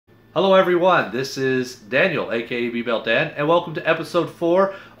Hello everyone, this is Daniel, aka B-Bell Dan, and welcome to episode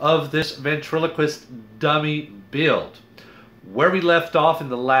 4 of this Ventriloquist Dummy build. Where we left off in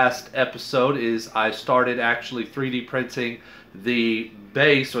the last episode is I started actually 3D printing the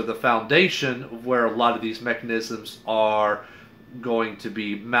base or the foundation where a lot of these mechanisms are going to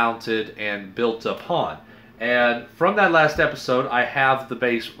be mounted and built upon. And from that last episode, I have the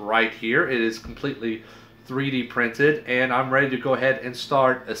base right here. It is completely 3D printed, and I'm ready to go ahead and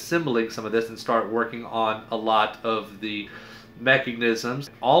start assembling some of this and start working on a lot of the mechanisms.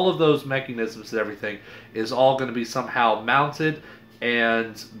 All of those mechanisms and everything is all going to be somehow mounted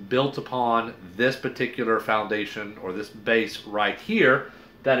and built upon this particular foundation or this base right here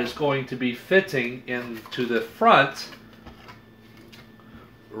that is going to be fitting into the front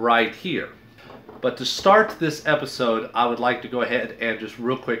right here. But to start this episode, I would like to go ahead and just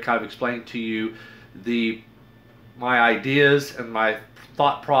real quick kind of explain to you my ideas and my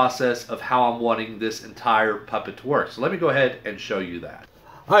thought process of how I'm wanting this entire puppet to work. So let me go ahead and show you that.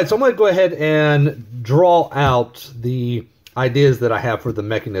 Alright, so I'm going to go ahead and draw out the ideas that I have for the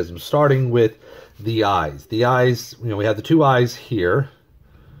mechanism, starting with the eyes. The eyes, we have the two eyes here,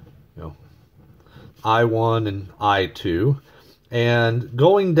 I1 and I2, and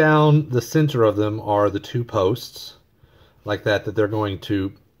going down the center of them are the two posts like that they're going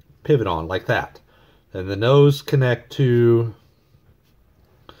to pivot on, like that. And the nose connect to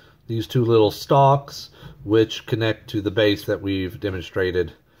these two little stalks, which connect to the base that we've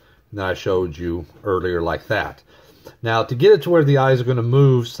demonstrated and that I showed you earlier, like that. Now, to get it to where the eyes are going to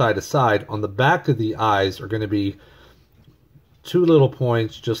move side to side, on the back of the eyes are going to be two little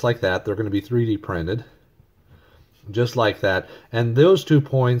points just like that. They're going to be 3D printed, just like that. And those 2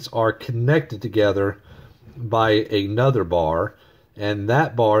 points are connected together by another bar. And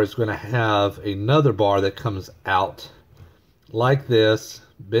that bar is going to have another bar that comes out like this,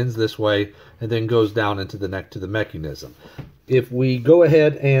 bends this way, and then goes down into the neck to the mechanism. If we go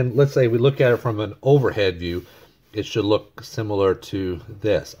ahead and let's say we look at it from an overhead view, it should look similar to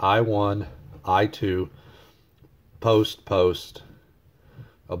this. I1, I2, post, post,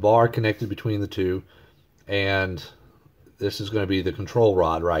 a bar connected between the two, and this is going to be the control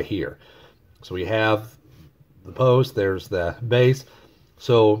rod right here. So we have the post, there's the base.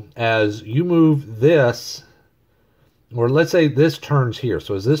 So as you move this, or let's say this turns here,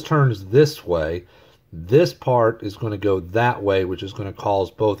 so as this turns this way, this part is going to go that way, which is going to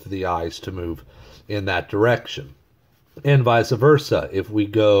cause both of the eyes to move in that direction, and vice versa. If we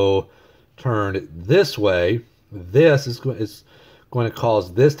go turn it this way, this is going to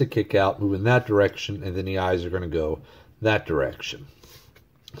cause this to kick out, move in that direction, and then the eyes are going to go that direction.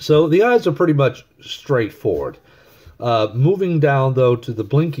 So the eyes are pretty much straightforward. Moving down, though, to the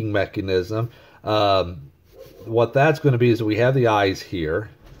blinking mechanism, what that's going to be is that we have the eyes here,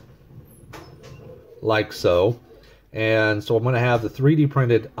 like so. And so I'm going to have the 3D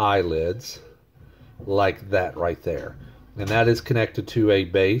printed eyelids, like that right there. And that is connected to a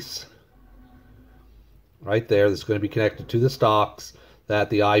base, right there, that's going to be connected to the stalks that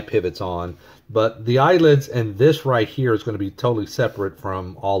the eye pivots on. But the eyelids and this right here is going to be totally separate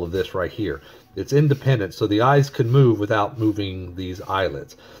from all of this right here. It's independent, so the eyes can move without moving these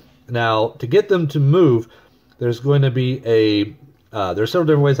eyelids. Now, to get them to move, there's going to be there's several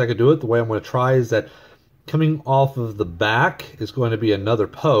different ways I could do it. The way I'm going to try is that coming off of the back is going to be another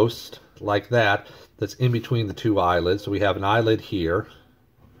post like that that's in between the two eyelids. So we have an eyelid here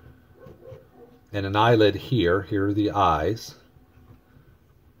and an eyelid here. Here are the eyes,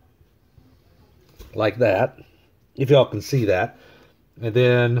 like that, if y'all can see that. And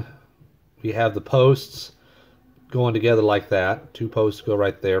then we have the posts going together like that. Two posts go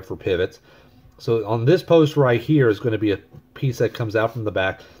right there for pivots. So on this post right here is going to be a piece that comes out from the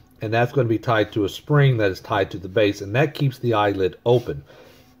back, and that's going to be tied to a spring that is tied to the base, and that keeps the eyelid open.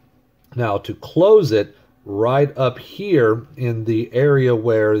 Now, to close it, right up here in the area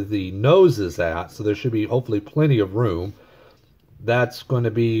where the nose is at, so there should be hopefully plenty of room, that's going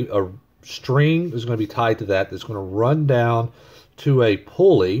to be a string is going to be tied to that. That's going to run down to a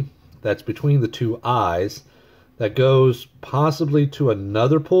pulley that's between the two eyes that goes possibly to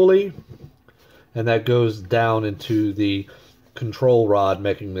another pulley, and that goes down into the control rod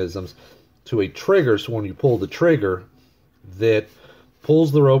mechanisms to a trigger. So when you pull the trigger, that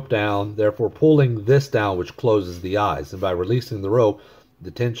pulls the rope down, therefore pulling this down, which closes the eyes. And by releasing the rope, the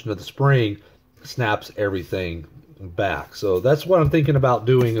tension of the spring snaps everything back. So that's what I'm thinking about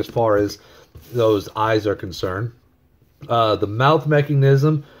doing as far as those eyes are concerned. The mouth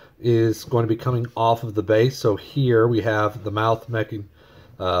mechanism is going to be coming off of the base. So here we have the mouth mechanism.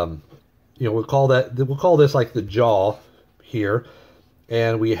 We'll call this like the jaw here,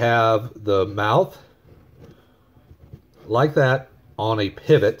 and we have the mouth like that on a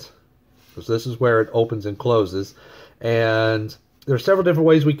pivot, because this is where it opens and closes. And there are several different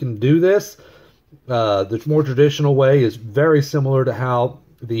ways we can do this. The more traditional way is very similar to how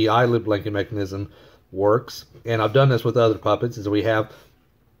the eyelid blanking mechanism works, and I've done this with other puppets. Is we have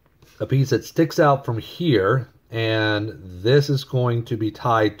a piece that sticks out from here, and this is going to be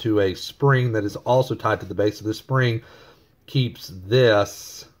tied to a spring that is also tied to the base. So this spring keeps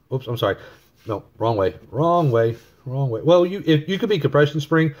this, oops, I'm sorry, no, wrong way. Well, you could be compression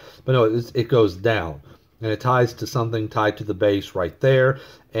spring, but no, it goes down, and it ties to something tied to the base right there,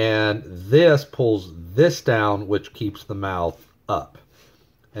 and this pulls this down, which keeps the mouth up.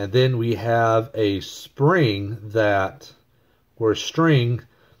 And then we have a spring that, or a string,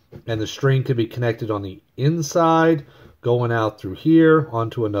 and the string could be connected on the inside, going out through here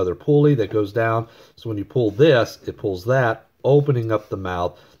onto another pulley that goes down. So when you pull this, it pulls that, opening up the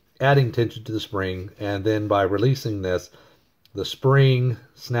mouth, adding tension to the spring, and then by releasing this, the spring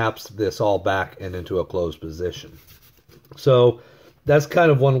snaps this all back and into a closed position. So that's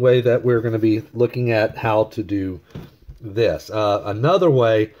kind of one way that we're going to be looking at how to do this. Another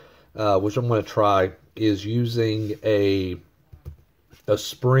way, which I'm going to try, is using a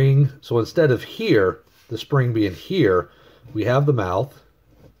spring. So instead of here, the spring being here, we have the mouth.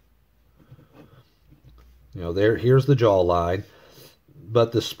 You know, here's the jawline,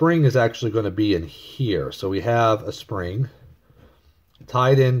 but the spring is actually going to be in here. So we have a spring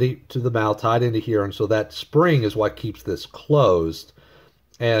tied into the mouth, tied into here, and so that spring is what keeps this closed.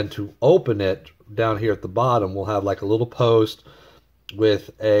 And to open it, down here at the bottom, we'll have like a little post with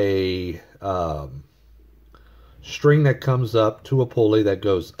a string that comes up to a pulley that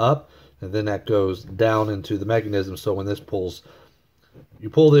goes up, and then that goes down into the mechanism. So when this pulls, you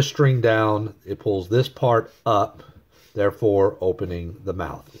pull this string down, it pulls this part up, therefore opening the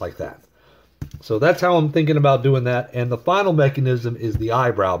mouth like that. So that's how I'm thinking about doing that. And the final mechanism is the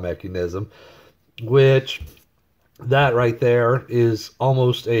eyebrow mechanism, which that right there is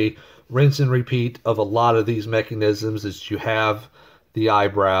almost a rinse and repeat of a lot of these mechanisms. Is you have the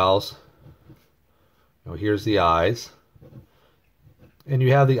eyebrows. Now here's the eyes. And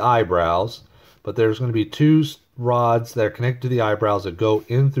you have the eyebrows, but there's going to be two rods that are connected to the eyebrows that go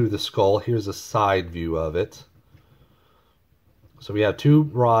in through the skull. Here's a side view of it. So we have two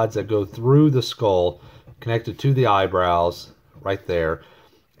rods that go through the skull, connected to the eyebrows right there.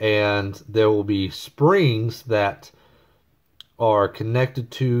 And there will be springs that are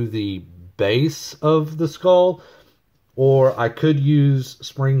connected to the base of the skull, or I could use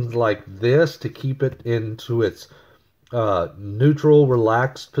springs like this to keep it into its neutral,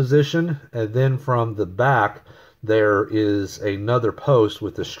 relaxed position. And then from the back, there is another post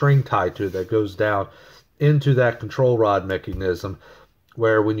with a string tied to it that goes down into that control rod mechanism,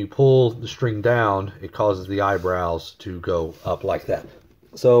 where when you pull the string down, it causes the eyebrows to go up like that.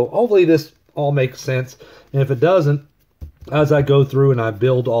 So hopefully this all makes sense. And if it doesn't, as I go through and I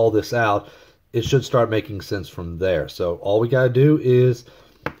build all this out, it should start making sense from there. So all we got to do is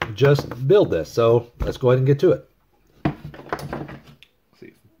just build this. So let's go ahead and get to it.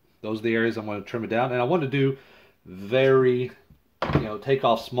 See, those are the areas I'm going to trim it down. And I want to do very, take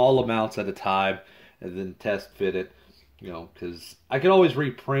off small amounts at a time and then test fit it, because I can always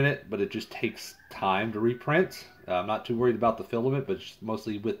reprint it, but it just takes time to reprint. I'm not too worried about the filament, but just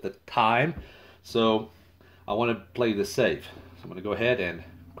mostly with the time. So I want to play this safe. So I'm going to go ahead and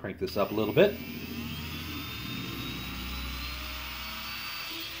crank this up a little bit.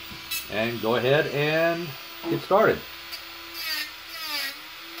 And go ahead and get started.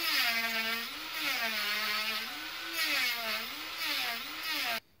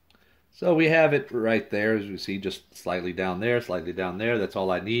 So we have it right there, as you see, just slightly down there, slightly down there. That's all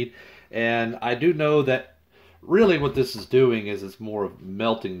I need. And I do know that really what this is doing is it's more of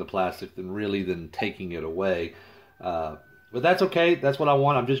melting the plastic than taking it away. But that's okay. That's what I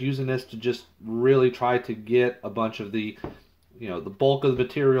want. I'm just using this to just really try to get a bunch of the, the bulk of the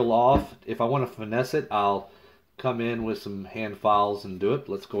material off. If I want to finesse it, I'll come in with some hand files and do it.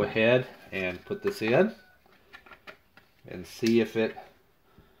 Let's go ahead and put this in and see if it,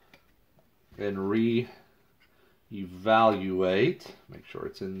 and re-evaluate, make sure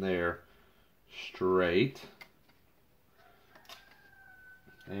it's in there straight.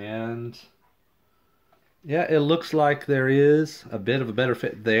 And yeah, it looks like there is a bit of a better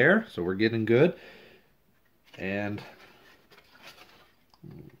fit there, so we're getting good. And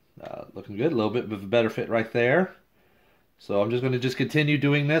looking good, a little bit of a better fit right there. So I'm just going to continue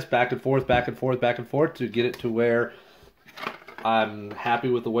doing this back and forth, back and forth, back and forth to get it to where I'm happy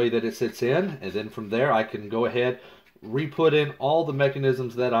with the way that it sits in. And then from there I can go ahead, re-put in all the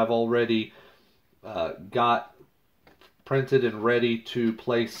mechanisms that I've already got printed and ready to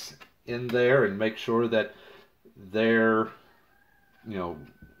place in there, and make sure that they're, you know,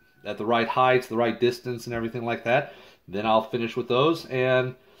 at the right heights, the right distance, and everything like that. Then I'll finish with those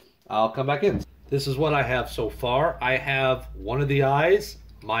and I'll come back in. This is what I have so far. I have one of the eyes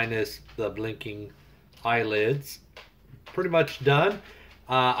minus the blinking eyelids pretty much done.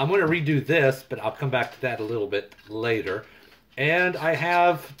 I'm going to redo this, but I'll come back to that a little bit later. And I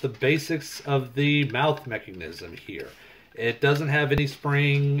have the basics of the mouth mechanism here. It doesn't have any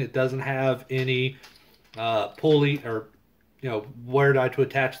spring. It doesn't have any pulley or, you know, where to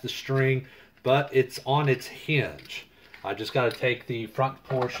attach the string, but it's on its hinge. I just got to take the front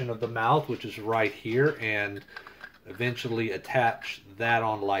portion of the mouth, which is right here, and eventually attach that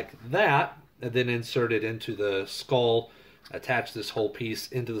on like that, and then insert it into the skull, attach this whole piece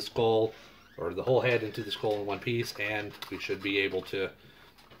into the skull, or the whole head into the skull in one piece, and we should be able to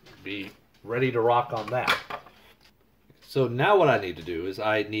be ready to rock on that. So now what I need to do is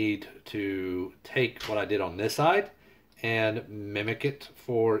I need to take what I did on this side and mimic it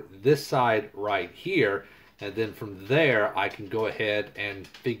for this side right here, and then from there I can go ahead and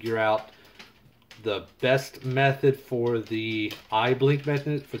figure out the best method for the eye blink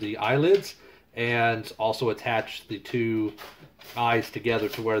method for the eyelids, and also attach the two eyes together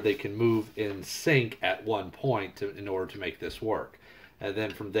to where they can move in sync at one point in order to make this work. And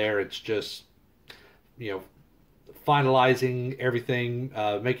then from there it's just, you know, finalizing everything,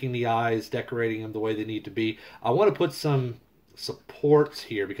 making the eyes, decorating them the way they need to be. I want to put some supports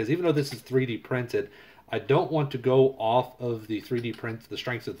here because even though this is 3D printed, I don't want to go off of the 3D print, the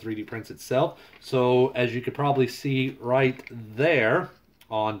strengths of the 3D prints itself. So as you could probably see right there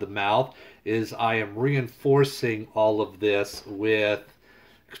on the mouth, is I am reinforcing all of this with,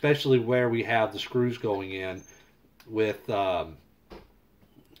 especially where we have the screws going in, with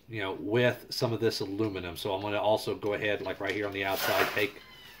you know, with some of this aluminum. So I'm going to also go ahead, like right here on the outside, take,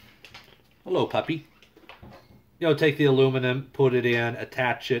 hello puppy, you know, take the aluminum, put it in,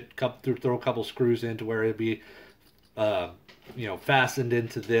 attach it, throw a couple screws into where it'll be, you know, fastened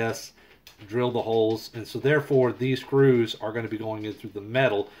into this, drill the holes, and so therefore these screws are going to be going in through the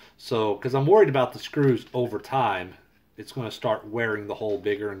metal. So, because I'm worried about the screws over time, it's going to start wearing the hole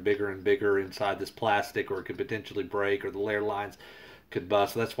bigger and bigger and bigger inside this plastic, or it could potentially break, or the layer lines could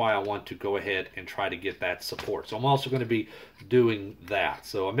bust. So that's why I want to go ahead and try to get that support. So I'm also going to be doing that.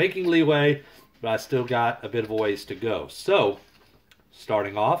 So I'm making leeway, but I still got a bit of a ways to go. So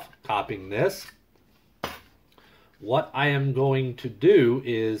starting off, copying this, what I am going to do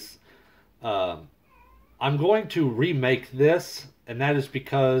is I'm going to remake this, and that is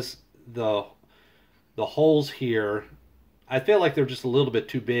because the holes here, I feel like they're just a little bit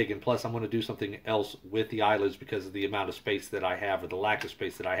too big, and plus I'm going to do something else with the eyelids because of the amount of space that I have, or the lack of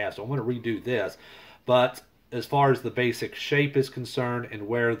space that I have. So I'm going to redo this. But as far as the basic shape is concerned and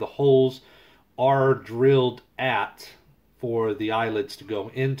where the holes are drilled at for the eyelids to go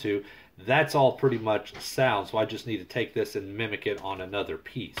into, that's all pretty much sound. So I just need to take this and mimic it on another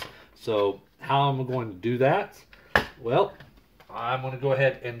piece. So how am I going to do that? Well, I'm going to go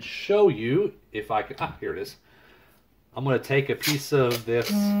ahead and show you if I can. Here it is. I'm going to take a piece of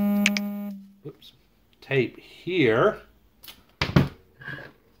this tape here,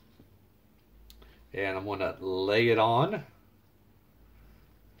 and I'm going to lay it on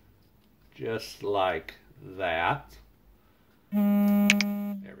just like that.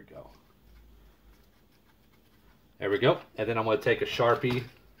 There we go. There we go. And then I'm going to take a Sharpie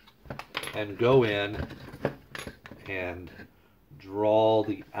and go in and draw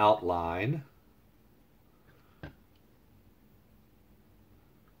the outline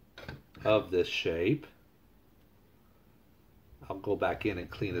of this shape. I'll go back in and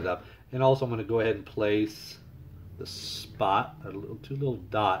clean it up. And also I'm going to go ahead and place the spot, two little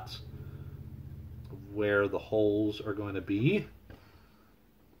dots where the holes are going to be.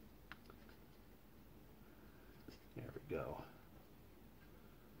 There we go.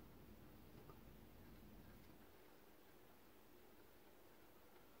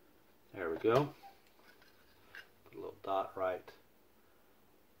 There we go. Put a little dot right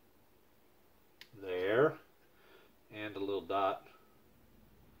there, and a little dot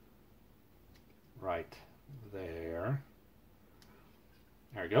right there.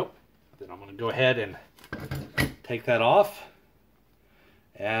 There we go. Then I'm going to go ahead and take that off,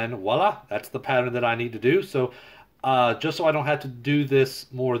 and voila, that's the pattern that I need to do. So just so I don't have to do this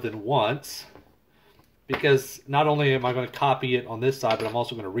more than once, because not only am I going to copy it on this side, but I'm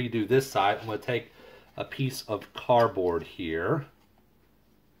also going to redo this side. I'm going to take a piece of cardboard here,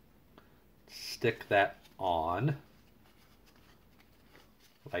 stick that on,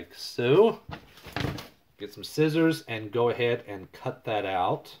 like so. Get some scissors and go ahead and cut that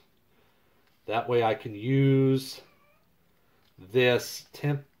out. That way I can use this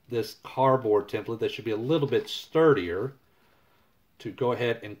cardboard template that should be a little bit sturdier to go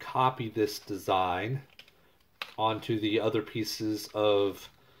ahead and copy this design onto the other pieces of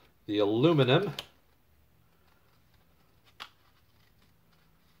the aluminum.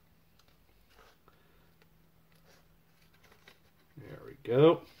 There we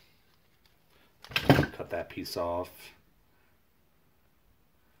go. Cut that piece off.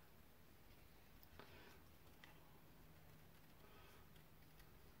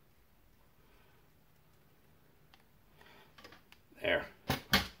 There.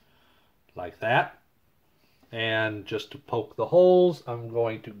 Like that. And just to poke the holes, I'm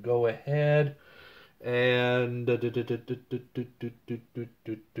going to go ahead and let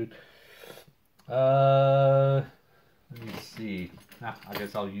me see. I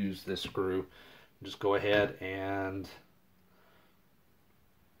guess I'll use this screw. Just go ahead and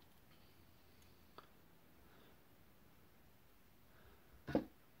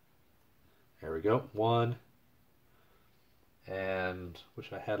there we go. One. And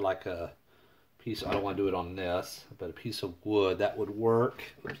wish I had like a piece. I don't want to do it on this, but a piece of wood that would work.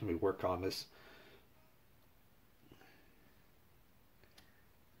 Let me work on this.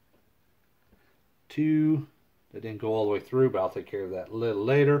 Two. That didn't go all the way through, but I'll take care of that a little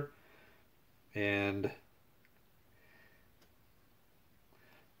later. And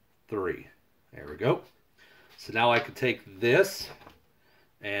 3. There we go. So now I can take this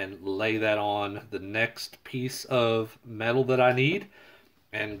and lay that on the next piece of metal that I need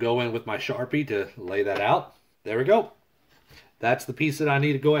and go in with my Sharpie to lay that out. There we go. That's the piece that I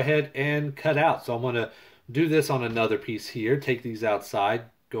need to go ahead and cut out. So I'm going to do this on another piece here. Take these outside.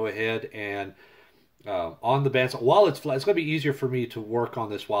 Go ahead and on the bandsaw, while it's flat, it's going to be easier for me to work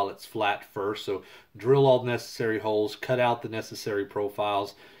on this while it's flat first. So drill all the necessary holes, cut out the necessary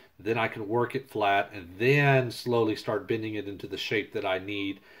profiles, then I can work it flat and then slowly start bending it into the shape that I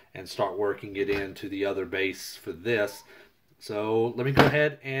need and start working it into the other base for this. So let me go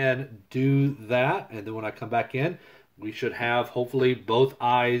ahead and do that, and then when I come back in, we should have hopefully both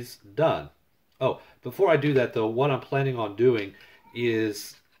eyes done. Oh, before I do that though, what I'm planning on doing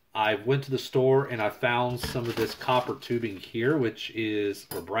is I went to the store and I found some of this copper tubing here,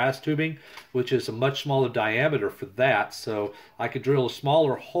 or brass tubing, which is a much smaller diameter for that. So I could drill a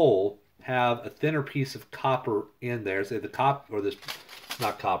smaller hole, have a thinner piece of copper in there. Say this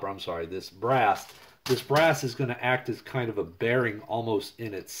brass. This brass is going to act as kind of a bearing almost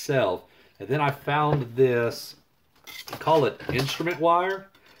in itself. And then I found this, I call it instrument wire,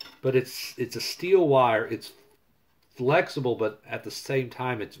 but it's a steel wire. It's flexible, but at the same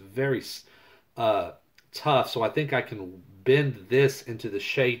time it's very tough, so I think I can bend this into the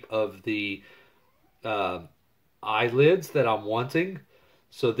shape of the eyelids that I'm wanting.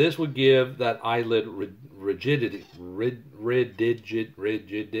 So this would give that eyelid rigidity,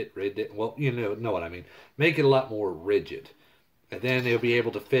 well, you know what I mean. Make it a lot more rigid, and then it'll be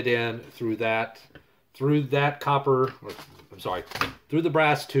able to fit in through the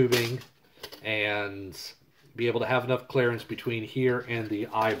brass tubing, and be able to have enough clearance between here and the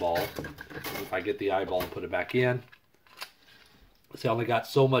eyeball. If I get the eyeball and put it back in. See, I only got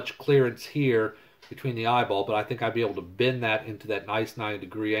so much clearance here between the eyeball, but I think I'd be able to bend that into that nice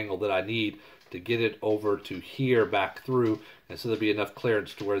 90-degree angle that I need to get it over to here back through, and so there'll be enough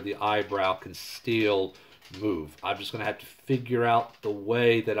clearance to where the eyebrow can still move. I'm just going to have to figure out the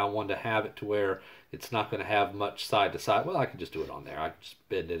way that I want to have it to where it's not going to have much side to side. Well, I can just do it on there. I can just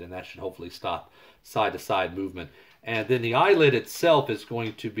bend it, and that should hopefully stop side to side movement. And then the eyelid itself is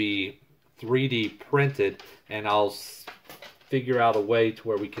going to be 3D printed, and I'll figure out a way to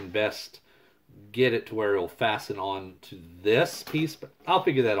where we can best get it to where it'll fasten on to this piece, but I'll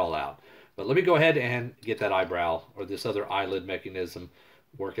figure that all out. But let me go ahead and get that eyebrow or this other eyelid mechanism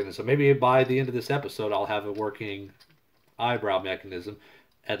working. So maybe by the end of this episode, I'll have a working eyebrow mechanism,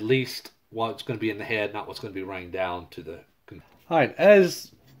 at least what's going to be in the head, not what's going to be running down to the... All right,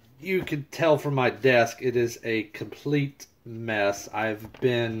 as you can tell from my desk, it is a complete mess. I've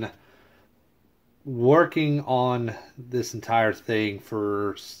been working on this entire thing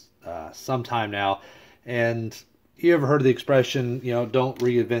for some time now, and you ever heard of the expression, don't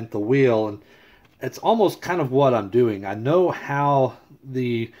reinvent the wheel? And it's almost kind of what I'm doing. I know how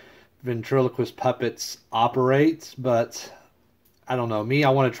the ventriloquist puppets operate, but I don't know. I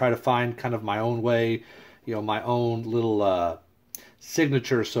want to try to find kind of my own way, my own little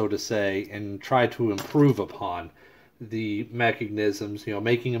signature, so to say, and try to improve upon the mechanisms,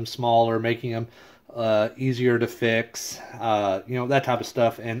 making them smaller, making them easier to fix, you know, that type of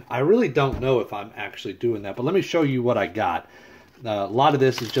stuff. And I really don't know if I'm actually doing that, but let me show you what I got. A lot of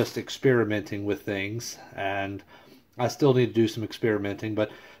this is just experimenting with things, and I still need to do some experimenting,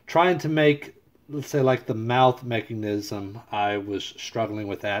 but trying to make, let's say, like the mouth mechanism, I was struggling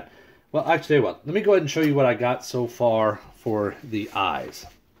with that. Well, actually, let me go ahead and show you what I got so far for the eyes.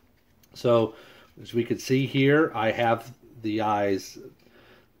 So, as we can see here, I have the eyes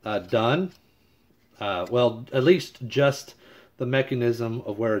done. Well, at least just the mechanism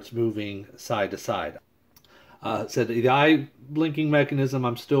of where it's moving side to side. So the eye blinking mechanism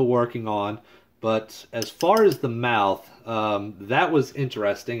I'm still working on, but as far as the mouth, that was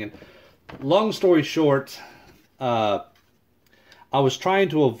interesting. And long story short, I was trying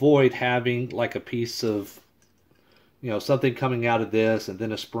to avoid having like a piece of, you know, something coming out of this and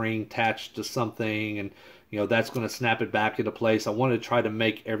then a spring attached to something, and you know, that's going to snap it back into place. I wanted to try to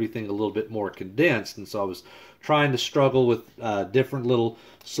make everything a little bit more condensed, and so I was trying to struggle with different little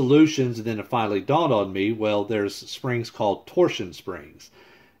solutions, and then it finally dawned on me, well, there's springs called torsion springs,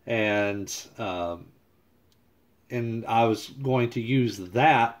 and I was going to use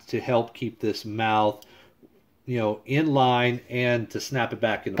that to help keep this mouth, you know, in line and to snap it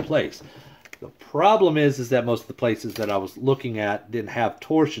back into place. The problem is that most of the places that I was looking at didn't have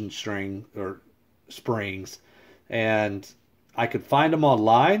torsion string or springs, and I could find them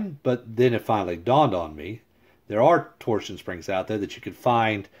online, but then it finally dawned on me there are torsion springs out there that you can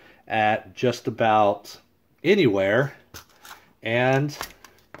find at just about anywhere, and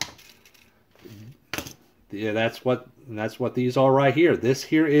yeah, that's what these are right here. This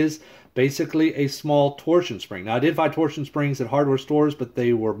here is basically a small torsion spring. Now, I did find torsion springs at hardware stores, but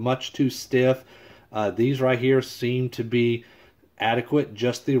they were much too stiff. These right here seem to be adequate,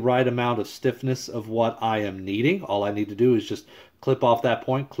 just the right amount of stiffness of what I am needing. All I need to do is just clip off that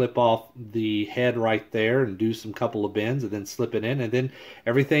point, clip off the head right there, and do some couple of bends, and then slip it in, and then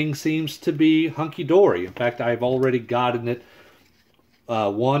everything seems to be hunky-dory. In fact, I've already gotten it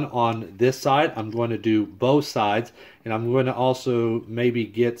one on this side. I'm going to do both sides, and I'm going to also maybe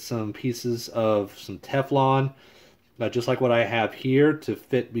get some pieces of some Teflon, just like what I have here, to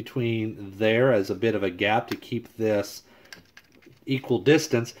fit between there as a bit of a gap to keep this equal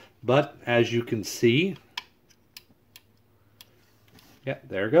distance. But as you can see, yeah,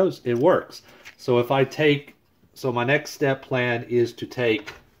 there it goes. It works. So if I take, so my next step plan is to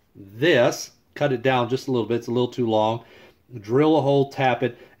take this, cut it down just a little bit, it's a little too long, drill a hole, tap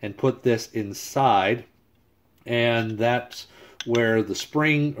it, and put this inside, and that's where the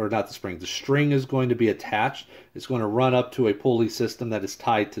spring, or not the spring, the string is going to be attached. It's going to run up to a pulley system that is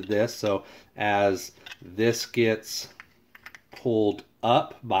tied to this, so as this gets pulled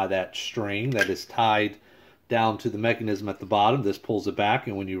up by that string that is tied down to the mechanism at the bottom, this pulls it back,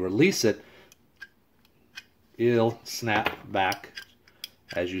 and when you release it, it'll snap back,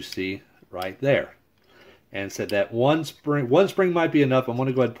 as you see right there. And said that one spring might be enough. I'm going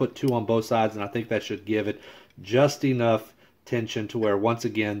to go ahead and put two on both sides, and I think that should give it just enough tension to where, once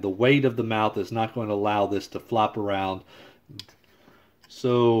again, the weight of the mouth is not going to allow this to flop around.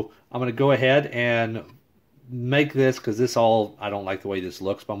 So I'm going to go ahead and make this, because this all, I don't like the way this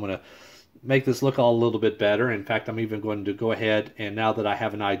looks, but I'm going to make this look all a little bit better. In fact, I'm even going to go ahead, and now that I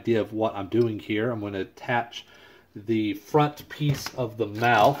have an idea of what I'm doing here, I'm going to attach the front piece of the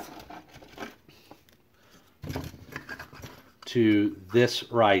mouth to this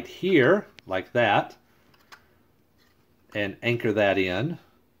right here, like that, and anchor that in,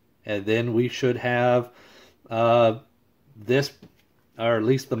 and then we should have this, or at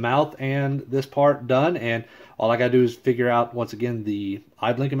least the mouth and this part done. And all I gotta do is figure out, once again, the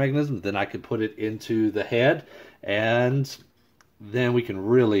eye blinking mechanism. Then I can put it into the head, and then we can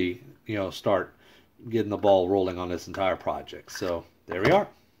really, you know, start getting the ball rolling on this entire project. So there we are.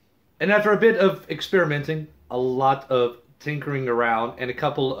 And after a bit of experimenting, a lot of tinkering around, and a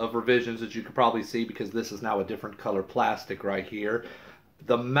couple of revisions, as you can probably see, because this is now a different color plastic right here,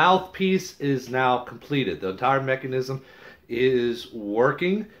 the mouthpiece is now completed. The entire mechanism is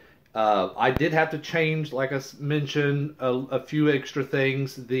working. I did have to change, like I mentioned, a few extra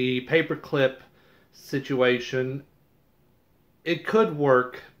things. The paperclip situation, it could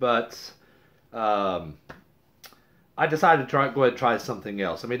work, but I decided to go ahead and try something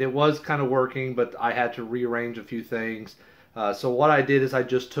else. I mean, it was kind of working, but I had to rearrange a few things. So what I did is I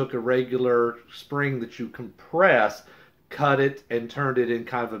just took a regular spring that you compress, cut it, and turned it in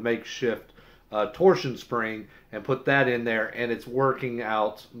kind of a makeshift torsion spring, and put that in there, and it's working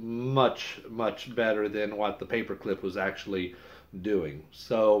out much, much better than what the paperclip was actually doing.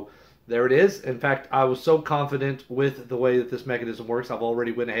 So there it is. In fact, I was so confident with the way that this mechanism works, I've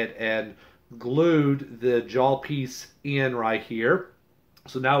already went ahead and glued the jaw piece in right here.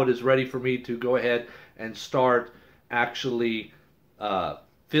 So now it is ready for me to go ahead and start actually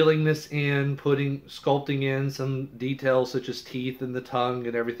filling this in, sculpting in some details such as teeth and the tongue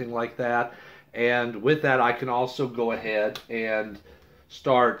and everything like that. And with that, I can also go ahead and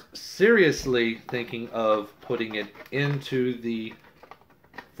start seriously thinking of putting it into the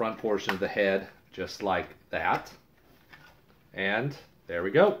front portion of the head, just like that. And there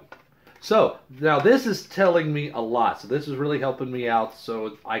we go. So now this is telling me a lot. So this is really helping me out,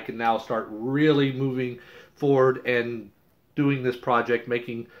 so I can now start really moving forward and doing this project,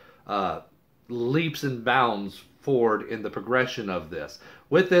 making leaps and bounds forward in the progression of this.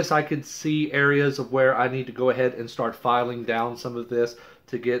 With this, I could see areas of where I need to go ahead and start filing down some of this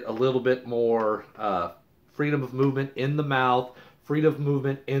to get a little bit more freedom of movement in the mouth, freedom of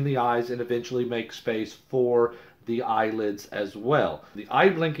movement in the eyes, and eventually make space for the eyelids as well. The eye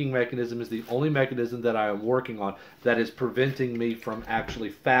blinking mechanism is the only mechanism that I am working on that is preventing me from actually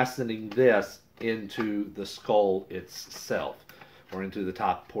fastening this into the skull itself, or into the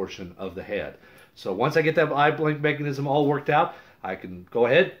top portion of the head. So once I get that eye blink mechanism all worked out, I can go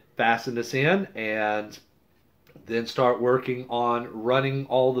ahead, fasten this in, and then start working on running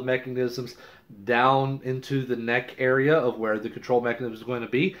all the mechanisms down into the neck area of where the control mechanism is going to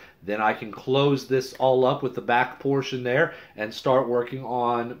be. Then I can close this all up with the back portion there and start working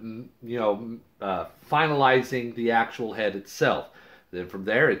on, finalizing the actual head itself. Then from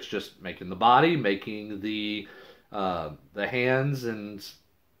there, it's just making the body, making the hands, and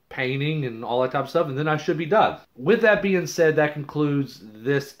painting and all that type of stuff, and then I should be done. With that being said, that concludes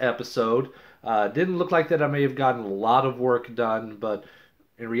this episode. Didn't look like that I may have gotten a lot of work done, but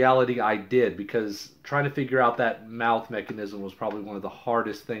in reality I did, because trying to figure out that mouth mechanism was probably one of the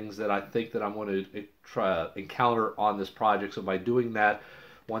hardest things that I think that I'm going to encounter on this project. So by doing that,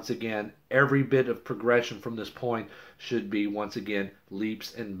 once again, every bit of progression from this point should be, once again,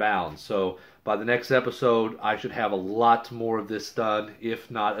 leaps and bounds. So by the next episode, I should have a lot more of this done,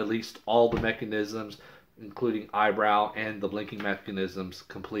 if not at least all the mechanisms, including eyebrow and the blinking mechanisms,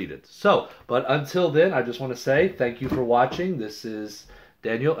 completed. So, but until then, I just want to say thank you for watching. This is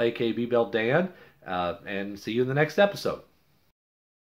Daniel, aka B-Bell Dan, and see you in the next episode.